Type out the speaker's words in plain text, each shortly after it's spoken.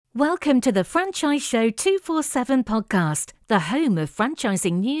Welcome to the Franchise Show 247 podcast, the home of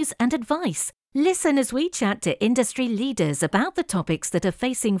franchising news and advice. Listen as we chat to industry leaders about the topics that are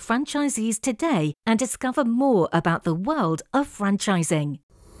facing franchisees today and discover more about the world of franchising.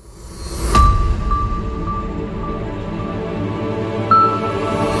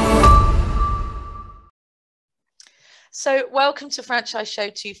 So welcome to Franchise Show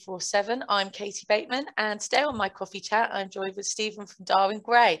 247. I'm Katie Bateman, and today on my coffee chat, I'm joined with Stephen from Darwin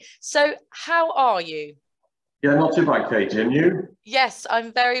Gray. So how are you? Yeah, not too bad, Katie. And you? Yes,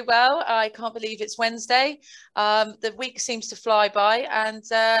 I'm very well. I can't believe it's Wednesday. The week seems to fly by, and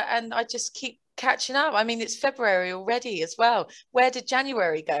I just keep catching up. I mean, it's February already as well. Where did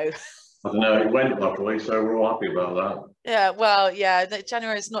January go? I don't know, it went luckily, so we're all happy about that. Yeah, well, yeah,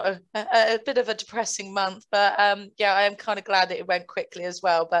 January is not a bit of a depressing month, but yeah, I am kind of glad that it went quickly as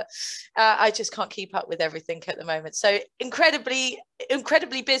well. But I just can't keep up with everything at the moment. So incredibly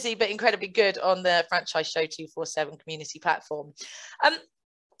busy, but incredibly good on the Franchise Show 247 community platform.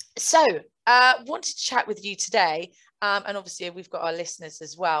 So wanted to chat with you today, and obviously we've got our listeners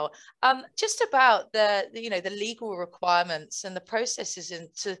as well, just about the legal requirements and the processes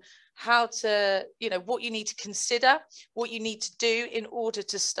into how to, what you need to consider, what you need to do in order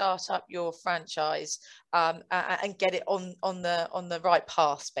to start up your franchise and get it on the right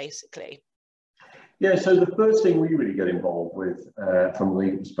path, basically. Yeah, so the first thing we really get involved with from a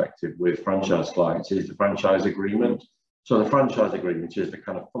legal perspective with franchise clients is the franchise agreement. So the franchise agreement is the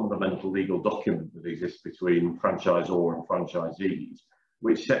kind of fundamental legal document that exists between franchisor and franchisees,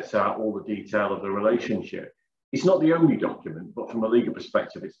 which sets out all the detail of the relationship. It's not the only document, but from a legal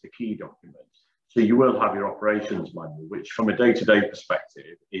perspective, it's the key document. So you will have your operations manual, which from a day-to-day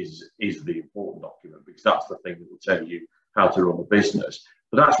perspective is the important document, because that's the thing that will tell you how to run the business.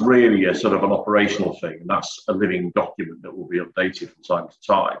 But that's really a sort of an operational thing, and that's a living document that will be updated from time to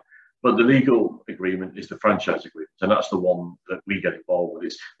time. But the legal agreement is the franchise agreement, and that's the one that we get involved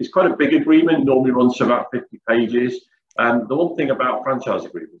with. It's quite a big agreement, normally runs to about 50 pages. And the one thing about franchise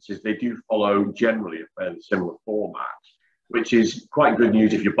agreements is they do follow generally a fairly similar format, which is quite good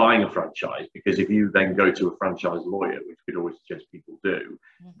news if you're buying a franchise, because if you then go to a franchise lawyer, which we'd always suggest people do,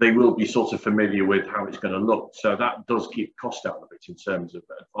 they will be sort of familiar with how it's going to look. So that does keep cost down a bit in terms of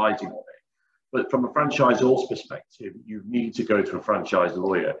advising on it. But from a franchisor's perspective, you need to go to a franchise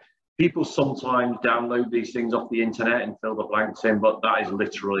lawyer. People sometimes download these things off the internet and fill the blanks in, but that is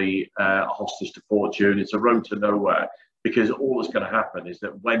literally a hostage to fortune. It's a road to nowhere, because all that's going to happen is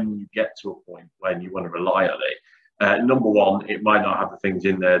that when you get to a point when you want to rely on it, number one, it might not have the things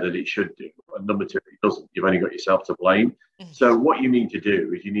in there that it should do. And number two, it doesn't. You've only got yourself to blame. So what you need to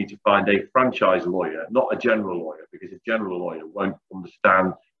do is you need to find a franchise lawyer, not a general lawyer, because a general lawyer won't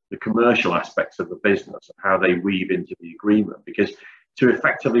understand the commercial aspects of the business and how they weave into the agreement. Because to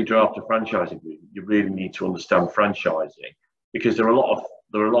effectively draft a franchise agreement, you really need to understand franchising, because there are a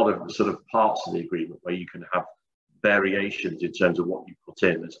lot of sort of parts of the agreement where you can have variations in terms of what you put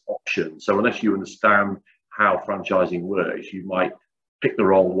in as options. So unless you understand how franchising works, you might pick the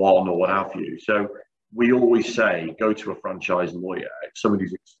wrong one or what have you. So we always say, go to a franchise lawyer, somebody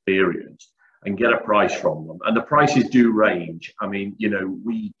who's experienced, and get a price from them. And the prices do range. I mean,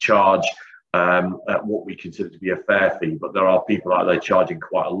 we charge at what we consider to be a fair fee, but there are people out there charging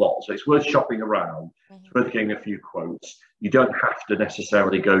quite a lot. So it's worth shopping around. It's worth getting a few quotes. You don't have to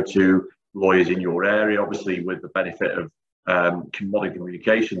necessarily go to lawyers in your area, obviously, with the benefit of modern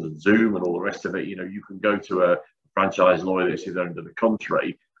communications and Zoom and all the rest of it. You can go to a franchise lawyer that's in the end of the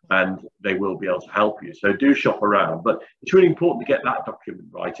country, and they will be able to help you. So do shop around, but it's really important to get that document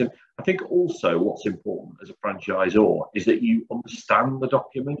right. And I think also what's important as a franchisor is that you understand the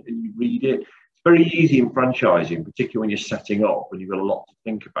document and you read it. It's very easy in franchising, particularly when you're setting up, when you've got a lot to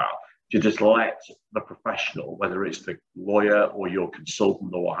think about, to just let the professional, whether it's the lawyer or your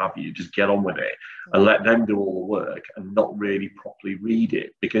consultant or what have you, just get on with it and let them do all the work and not really properly read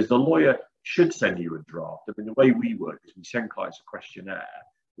it, because the lawyer should send you a draft. I mean, the way we work is we send clients a questionnaire,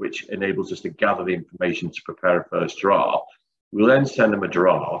 which enables us to gather the information to prepare a first draft. We'll then send them a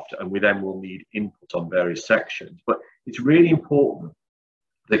draft, and we then will need input on various sections. But it's really important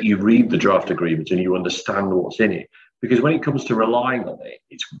that you read the draft agreement and you understand what's in it, because when it comes to relying on it,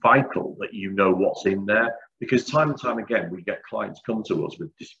 it's vital that you know what's in there, because time and time again, we get clients come to us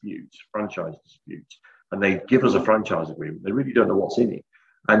with disputes, franchise disputes, and they give us a franchise agreement. They really don't know what's in it.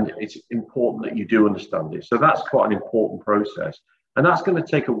 And it's important that you do understand it. So that's quite an important process. And that's going to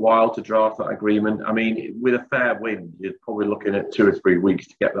take a while to draft that agreement. I mean, with a fair wind, you're probably looking at 2 or 3 weeks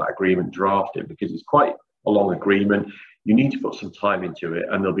to get that agreement drafted, because it's quite a long agreement. You need to put some time into it,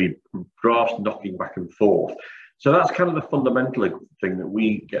 and there'll be drafts knocking back and forth. So that's kind of the fundamental thing that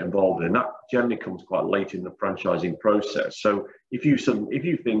we get involved in. That generally comes quite late in the franchising process. So if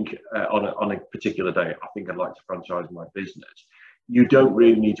you think on a particular day, I think I'd like to franchise my business, you don't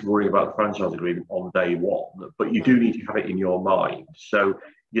really need to worry about the franchise agreement on day one, but you do need to have it in your mind. So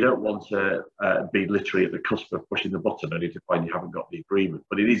you don't want to be literally at the cusp of pushing the button only to find you haven't got the agreement.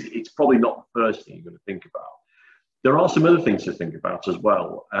 But it's probably not the first thing you're going to think about. There are some other things to think about as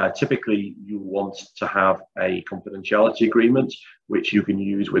well. Typically, you want to have a confidentiality agreement, which you can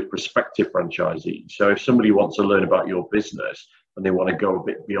use with prospective franchisees. So if somebody wants to learn about your business and they want to go a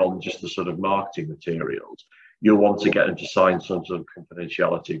bit beyond just the sort of marketing materials, you'll want to get them to sign some sort of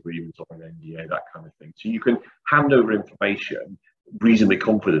confidentiality agreement or an NDA, that kind of thing. So you can hand over information reasonably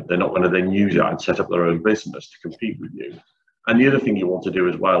confident they're not going to then use that and set up their own business to compete with you. And the other thing you want to do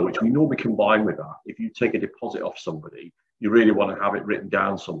as well, which we normally combine with that, if you take a deposit off somebody, you really want to have it written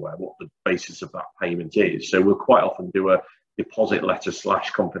down somewhere what the basis of that payment is. So we'll quite often do a deposit letter /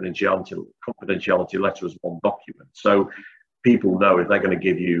 confidentiality letter as one document. So people know if they're going to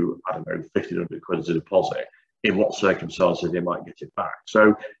give you, I don't know, 1,500 quid as a deposit, in what circumstances they might get it back.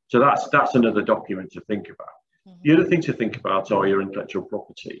 So that's another document to think about. The other thing to think about are your intellectual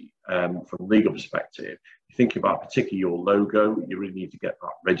property from a legal perspective. You think about particularly your logo, you really need to get that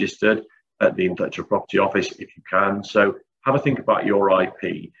registered at the intellectual property office if you can. So have a think about your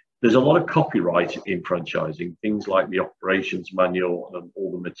IP. There's a lot of copyright in franchising. Things like the operations manual and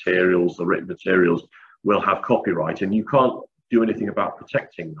all the materials, the written materials will have copyright, and you can't do anything about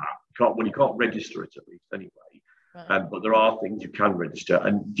protecting that. You can't register it at least anyway. Right. But there are things you can register,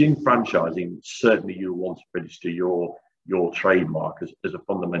 and in franchising, certainly you'll want to register your trademark as a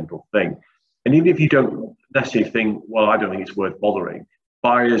fundamental thing. And even if you don't necessarily think, well, I don't think it's worth bothering,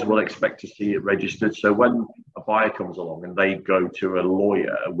 buyers will expect to see it registered. So when a buyer comes along and they go to a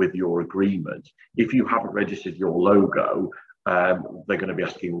lawyer with your agreement, if you haven't registered your logo, they're going to be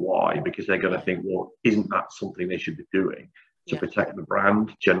asking why, because they're going to think, well, isn't that something they should be doing to protect the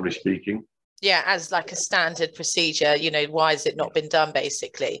brand, generally speaking? Yeah, as like a standard procedure, why has it not been done,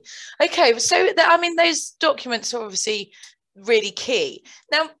 basically? Okay, so I mean, those documents are obviously really key.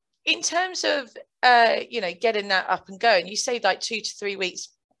 Now, in terms of, getting that up and going, you say like 2 to 3 weeks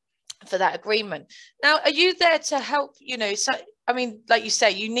for that agreement. Now, are you there to help, so, I mean, like you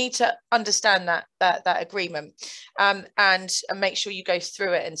say, you need to understand that agreement and make sure you go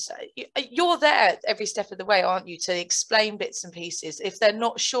through it. And so you're there every step of the way, aren't you, to explain bits and pieces if they're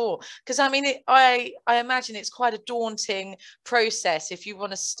not sure? Because I mean, I imagine it's quite a daunting process if you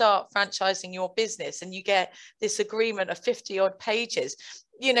want to start franchising your business and you get this agreement of 50 odd pages,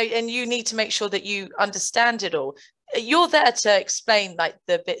 and you need to make sure that you understand it all. You're there to explain like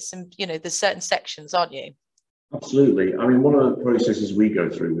the bits and, the certain sections, aren't you? Absolutely. I mean, one of the processes we go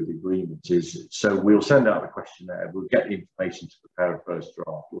through with agreements is, so we'll send out a questionnaire, we'll get the information to prepare a first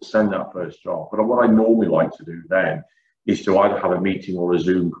draft, we'll send out first draft. But what I normally like to do then is to either have a meeting or a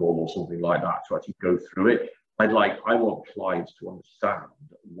Zoom call or something like that to actually go through it. I want clients to understand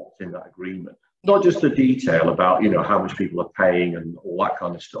what's in that agreement. Not just the detail about, how much people are paying and all that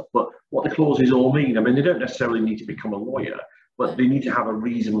kind of stuff, but what the clauses all mean. I mean, they don't necessarily need to become a lawyer, but they need to have a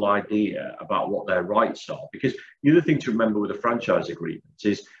reasonable idea about what their rights are. Because the other thing to remember with a franchise agreement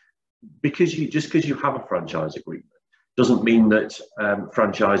is because you have a franchise agreement doesn't mean that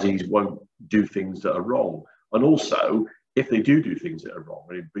franchisees won't do things that are wrong. And also, if they do things that are wrong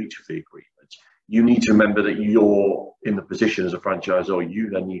or in breach of the agreement, you need to remember that you're in the position as a franchisor, you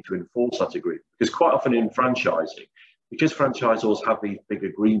then need to enforce that agreement. Because quite often in franchising, because franchisors have these big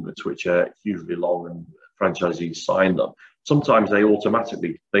agreements which are hugely long and franchisees sign them, sometimes they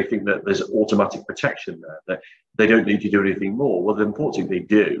think that there's automatic protection there, that they don't need to do anything more. Well, unfortunately they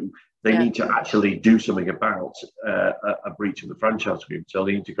do. They need to actually do something about a breach of the franchise agreement. So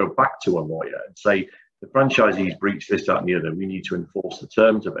they need to go back to a lawyer and say, the franchisees breached this, that and the other, we need to enforce the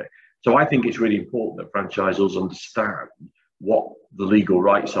terms of it. So I think it's really important that franchisors understand what the legal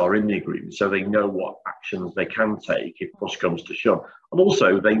rights are in the agreement so they know what actions they can take if push comes to shove. And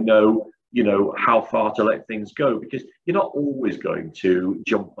also they know, how far to let things go, because you're not always going to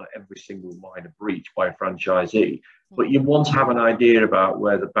jump on every single minor breach by a franchisee, but you want to have an idea about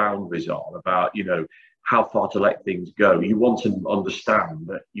where the boundaries are, about, how far to let things go. You want to understand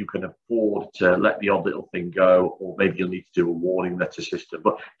that you can afford to let the odd little thing go, or maybe you'll need to do a warning letter system,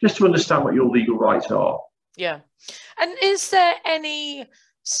 but just to understand what your legal rights are. Yeah. And is there any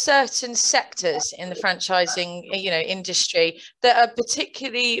certain sectors in the franchising, industry that are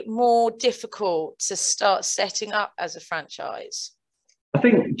particularly more difficult to start setting up as a franchise? I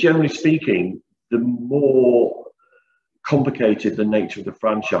think generally speaking, the more complicated the nature of the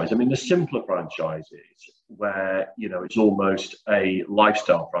franchise. I mean, the simpler franchises where, you know, it's almost a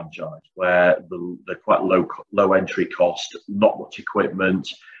lifestyle franchise where they're quite low entry cost, not much equipment.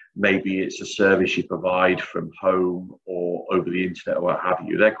 Maybe it's a service you provide from home or over the internet or what have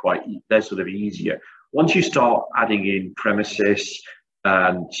you. They're sort of easier. Once you start adding in premises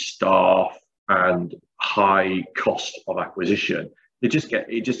and staff and high cost of acquisition,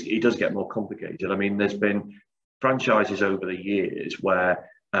 it does get more complicated. I mean, there's been franchises over the years where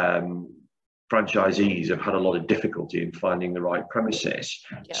franchisees have had a lot of difficulty in finding the right premises.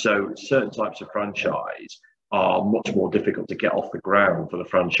 Yeah. So certain types of franchise are much more difficult to get off the ground for the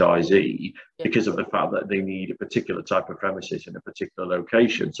franchisee because of the fact that they need a particular type of premises in a particular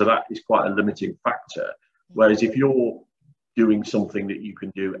location. So that is quite a limiting factor. Whereas if you're doing something that you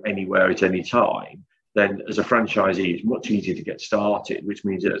can do anywhere at any time, then as a franchisee, it's much easier to get started, which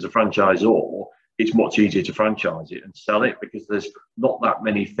means that as a franchisor, it's much easier to franchise it and sell it because there's not that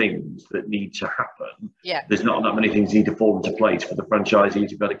many things that need to happen. Yeah. There's not that many things need to fall into place for the franchisee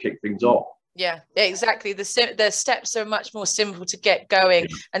to be able to kick things off. Yeah, exactly. The steps are much more simple to get going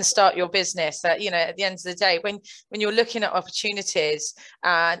and start your business. You know, at the end of the day, when you're looking at opportunities,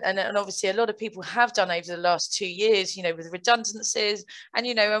 and obviously a lot of people have done over the last 2 years, you know, with redundancies and,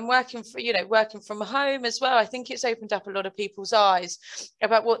 you know, and working from home as well. I think it's opened up a lot of people's eyes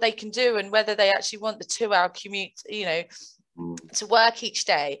about what they can do and whether they actually want the 2-hour commute, you know, to work each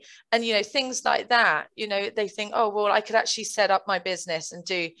day. And, you know, things like that, you know, they think, oh, well, I could actually set up my business and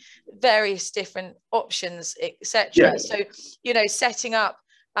do various different options, etc. Yeah. So, you know, setting up,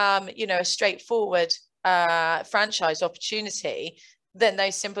 you know, a straightforward franchise opportunity, then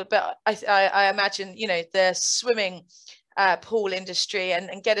those simple, but I imagine, you know, the swimming pool industry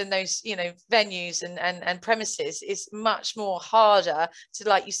and getting those, you know, venues and premises is much more harder to,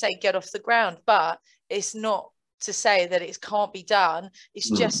 like you say, get off the ground. But it's not to say that it can't be done. It's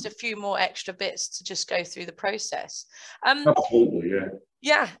just a few more extra bits to just go through the process. Absolutely, yeah.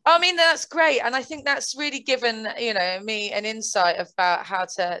 Yeah, I mean, that's great. And I think that's really given, you know, me an insight about how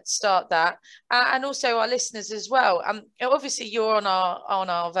to start that, and also our listeners as well. Obviously you're on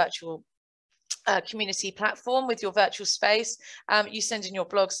our virtual community platform with your virtual space. You send in your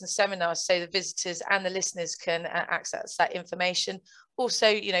blogs and seminars so the visitors and the listeners can access that information. Also,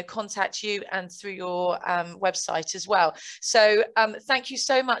 you know, contact you and through your website as well. So thank you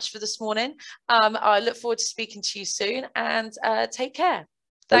so much for this morning. I look forward to speaking to you soon, and take care.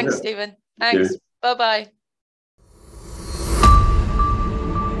 Thanks, Stephen. Thanks. Bye-bye.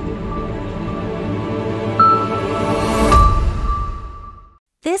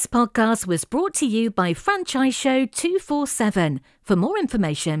 This podcast was brought to you by Franchise Show 247. For more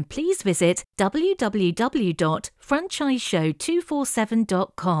information, please visit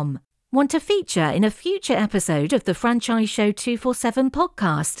www.franchiseshow247.com. Want to feature in a future episode of the Franchise Show 247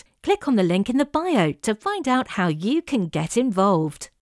 podcast? Click on the link in the bio to find out how you can get involved.